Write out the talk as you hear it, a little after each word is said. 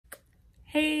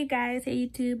Hey guys, hey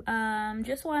YouTube.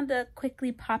 Just wanted to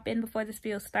quickly pop in before this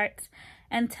video starts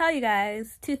and tell you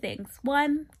guys two things.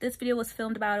 One, this video was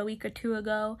filmed about a week or two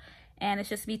ago, and it's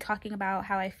just me talking about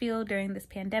how I feel during this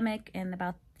pandemic and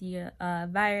about the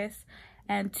virus.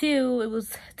 And two,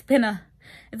 it's been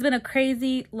a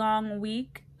crazy long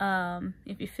week.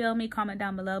 If you feel me, comment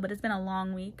down below, but it's been a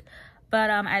long week. But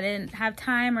I didn't have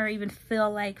time or even feel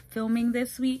like filming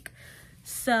this week.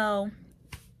 So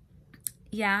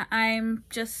yeah, I'm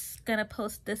just gonna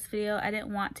post this video. I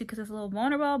didn't want to because it's a little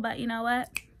vulnerable, but you know what?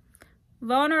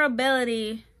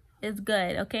 Vulnerability is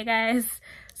good, okay guys?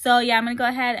 So yeah, I'm gonna go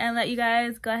ahead and let you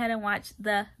guys go ahead and watch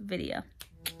the video.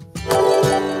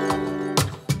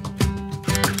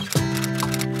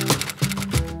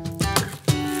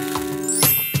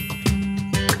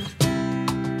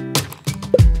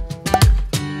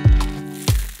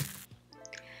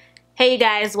 Hey you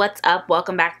guys, what's up?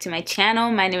 Welcome back to my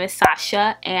channel. My name is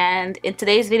Sasha, and in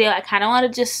today's video I kind of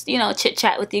want to just, chit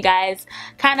chat with you guys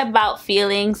kind of about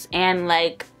feelings and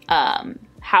like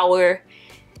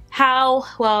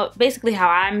basically how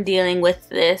I'm dealing with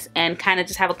this, and kind of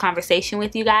just have a conversation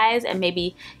with you guys. And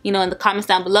maybe, in the comments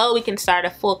down below we can start a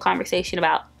full conversation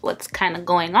about what's kind of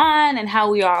going on and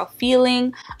how we are all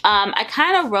feeling. I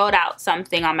kind of wrote out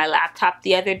something on my laptop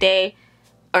the other day,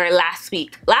 or last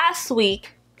week,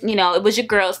 it was your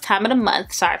girl's time of the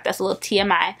month. Sorry if that's a little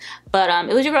TMI, but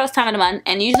it was your girl's time of the month,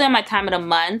 and usually on my time of the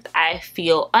month I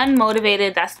feel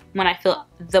unmotivated. That's when I feel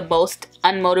the most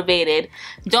unmotivated,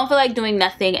 don't feel like doing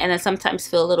nothing, and then sometimes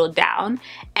feel a little down.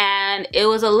 And it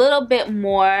was a little bit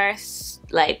more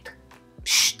like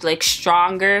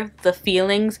stronger, the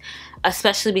feelings,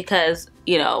 especially because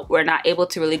we're not able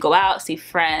to really go out, see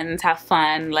friends, have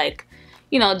fun,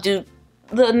 do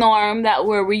the norm that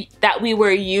we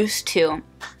were used to.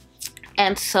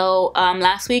 And so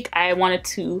last week I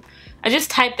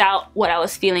just typed out what I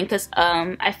was feeling, because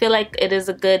I feel like it is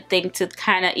a good thing to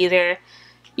kind of either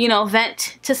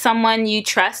vent to someone you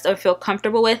trust or feel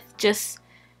comfortable with, just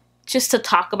to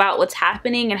talk about what's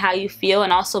happening and how you feel.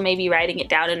 And also maybe writing it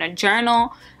down in a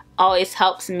journal always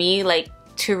helps me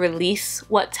to release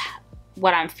what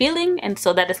I'm feeling, and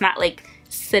so that it's not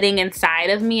sitting inside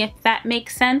of me, if that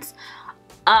makes sense.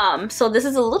 So this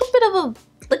is a little bit of a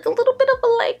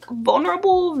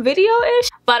vulnerable video-ish,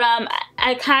 but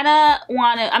I kind of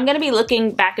I'm gonna be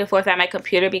looking back and forth at my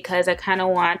computer because I kind of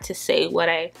want to say what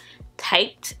I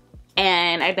typed,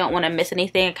 and I don't want to miss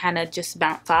anything and kind of just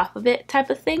bounce off of it type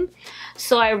of thing.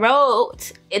 So I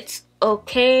wrote, "It's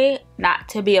okay not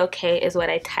to be okay," is what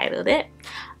I titled it.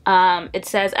 It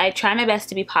says, "I try my best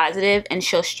to be positive and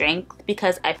show strength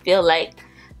because I feel like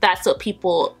that's what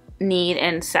people need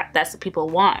and that's what people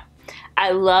want. I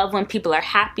love when people are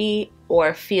happy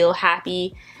or feel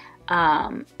happy.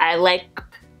 I like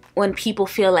when people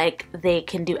feel like they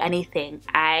can do anything.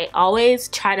 I always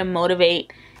try to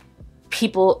motivate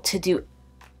people to do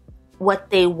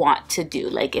what they want to do.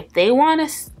 Like if they want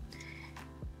to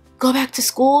go back to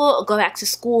school, go back to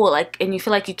school. And you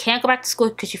feel like you can't go back to school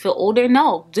because you feel older,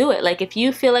 no, do it. If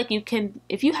you feel like you can,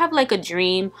 if you have a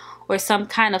dream or some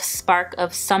kind of spark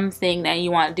of something that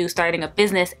you want to do, starting a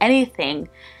business, anything,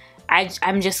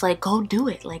 I'm just go do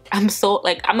it.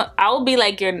 I'll be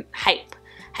your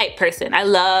hype person. I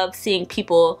love seeing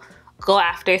people go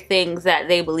after things that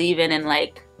they believe in, and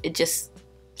it just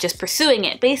pursuing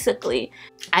it. Basically,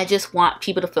 I just want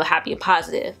people to feel happy and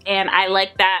positive, and I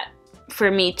like that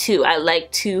for me too. I like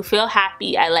to feel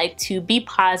happy. I like to be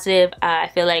positive. I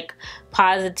feel like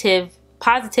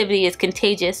positivity is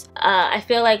contagious. I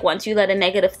feel like once you let a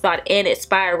negative thought in, it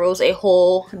spirals a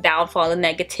whole downfall of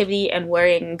negativity and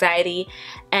worry and anxiety,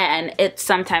 and it's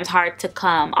sometimes hard to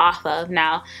come off of.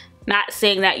 Now, not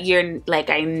saying that you're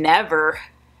I never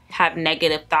have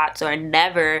negative thoughts or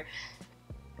never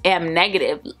am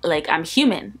negative. I'm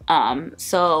human,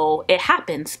 so it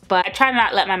happens, but I try to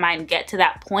not let my mind get to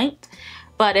that point.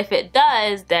 But if it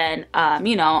does, then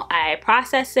I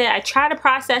process it. I try to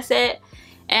process it,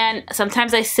 and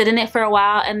sometimes I sit in it for a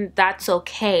while, and that's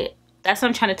okay. That's what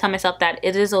I'm trying to tell myself, that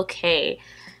it is okay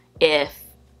if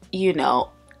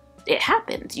it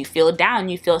happens. You feel down,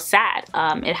 you feel sad,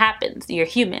 it happens. You're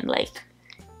human.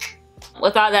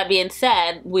 With all that being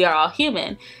said, we are all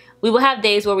human. We will have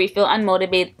days where we feel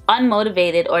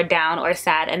unmotivated or down or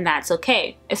sad, and that's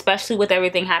okay. Especially with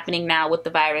everything happening now with the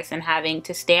virus and having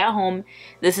to stay at home.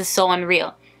 This is so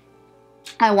unreal.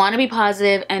 I want to be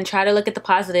positive and try to look at the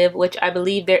positive, which I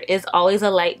believe there is always a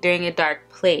light during a dark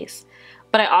place.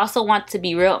 But I also want to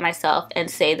be real with myself and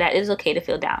say that it is okay to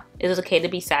feel down. It is okay to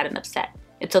be sad and upset.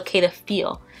 It's okay to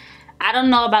feel. I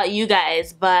don't know about you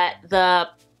guys, but the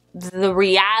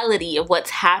reality of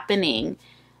what's happening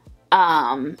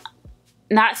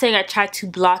Not saying I try to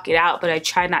block it out, but I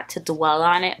try not to dwell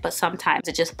on it. But sometimes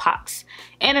it just pops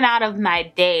in and out of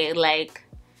my day, like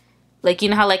you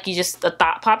know how like you just, a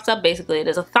thought pops up. Basically it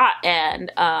is a thought,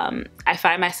 and I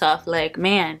find myself like,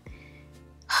 man,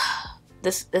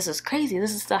 this is crazy,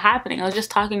 this is still happening. I was just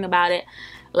talking about it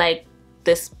like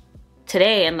this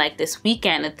today and like this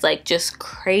weekend. It's like just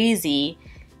crazy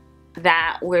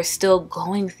that we're still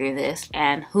going through this,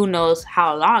 and who knows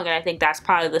how long. And I think that's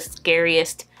probably the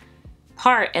scariest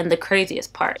part and the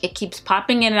craziest part. It keeps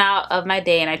popping in and out of my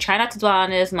day, and I try not to dwell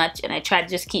on it as much, and I try to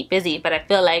just keep busy, but I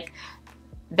feel like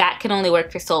that can only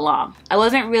work for so long. I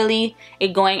wasn't really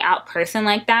a going out person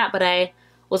like that, but I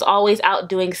was always out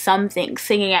doing something,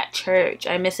 singing at church.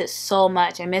 I miss it so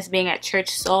much. I miss being at church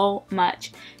so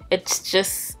much. It's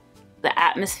just the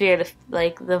atmosphere, the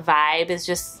vibe is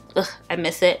just, ugh, I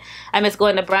miss it. I miss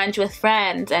going to brunch with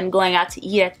friends and going out to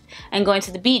eat and going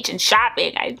to the beach and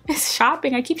shopping. I miss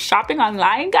shopping. I keep shopping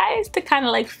online, guys, to kind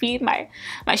of like feed my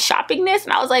shoppingness.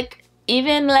 And I was like,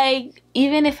 even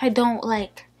if I don't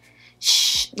like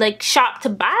shop to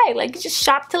buy, like just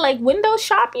shop to like window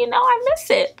shop, you know, I miss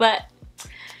it. But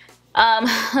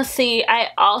let's see, I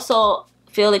also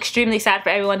feel extremely sad for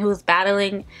everyone who is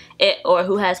battling it or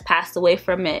who has passed away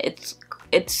from it.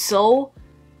 It's so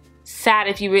sad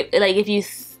if you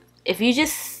if you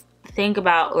just think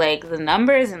about like the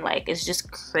numbers, and like it's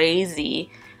just crazy.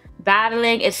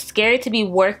 Battling, it's scary to be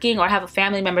working or have a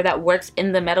family member that works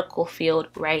in the medical field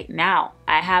right now.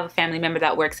 I have a family member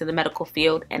that works in the medical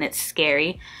field, and it's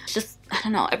scary. It's just, I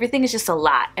don't know, everything is just a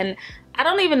lot. And I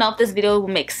don't even know if this video will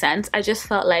make sense. I just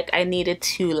felt like I needed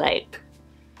to like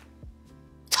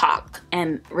talk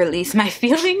and release my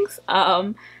feelings.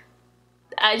 I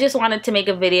just wanted to make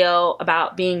a video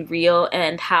about being real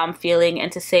and how I'm feeling,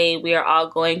 and to say we are all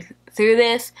going through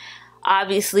this.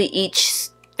 Obviously each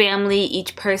family,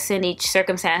 each person, each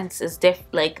circumstance is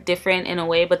different in a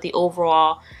way, but the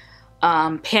overall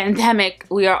pandemic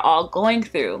we are all going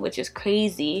through, which is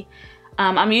crazy.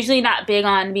 I'm usually not big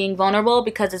on being vulnerable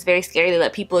because it's very scary to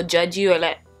let people judge you or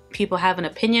let people have an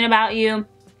opinion about you.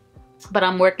 But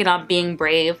I'm working on being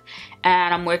brave,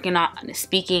 and I'm working on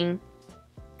speaking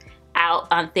out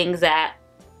on things that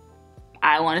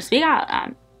I want to speak out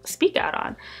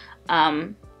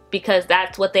on, because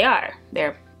that's what they are.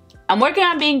 I'm working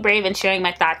on being brave and sharing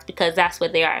my thoughts, because that's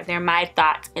what they are. They're my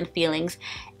thoughts and feelings,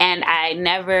 and I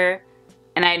never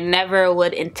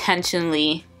would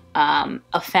intentionally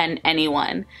offend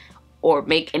anyone or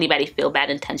make anybody feel bad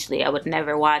intentionally. I would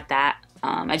never want that.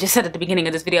 I just said at the beginning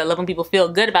of this video, I love when people feel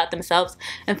good about themselves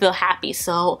and feel happy,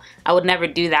 so I would never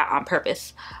do that on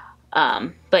purpose.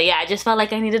 But yeah, I just felt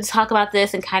like I needed to talk about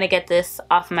this and kind of get this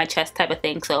off of my chest type of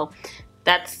thing. So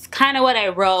that's kind of what I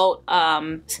wrote.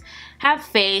 Have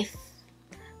faith,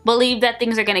 believe that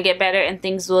things are going to get better, and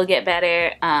things will get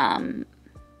better.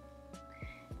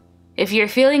 If you're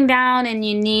feeling down and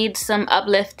you need some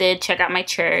uplifted, check out my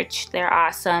church. They're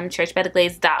awesome.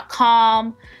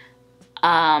 churchbetterglaze.com.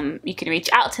 You can reach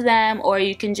out to them, or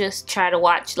you can just try to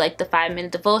watch like the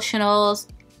 5-minute devotionals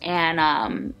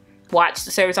and watch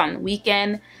the service on the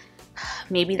weekend.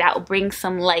 Maybe that will bring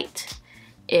some light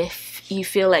if you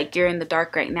feel like you're in the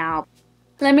dark right now.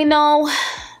 Let me know.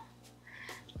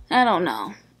 I don't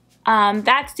know.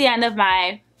 That's the end of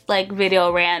my like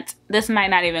video rant. This might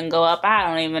not even go up, I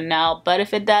don't even know, but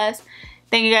if it does,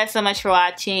 thank you guys so much for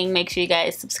watching. Make sure you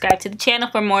guys subscribe to the channel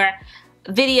for more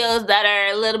videos that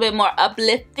are a little bit more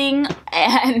uplifting.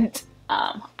 And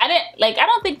I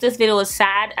don't think this video was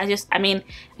sad. I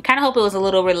kind of hope it was a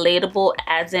little relatable,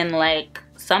 as in like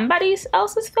somebody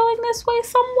else is feeling this way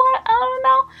somewhat. I don't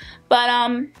know, but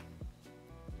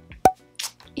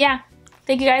yeah,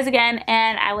 thank you guys again,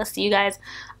 and I will see you guys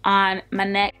on my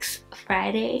next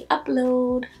Friday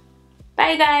upload.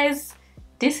 Bye guys,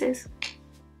 deuces.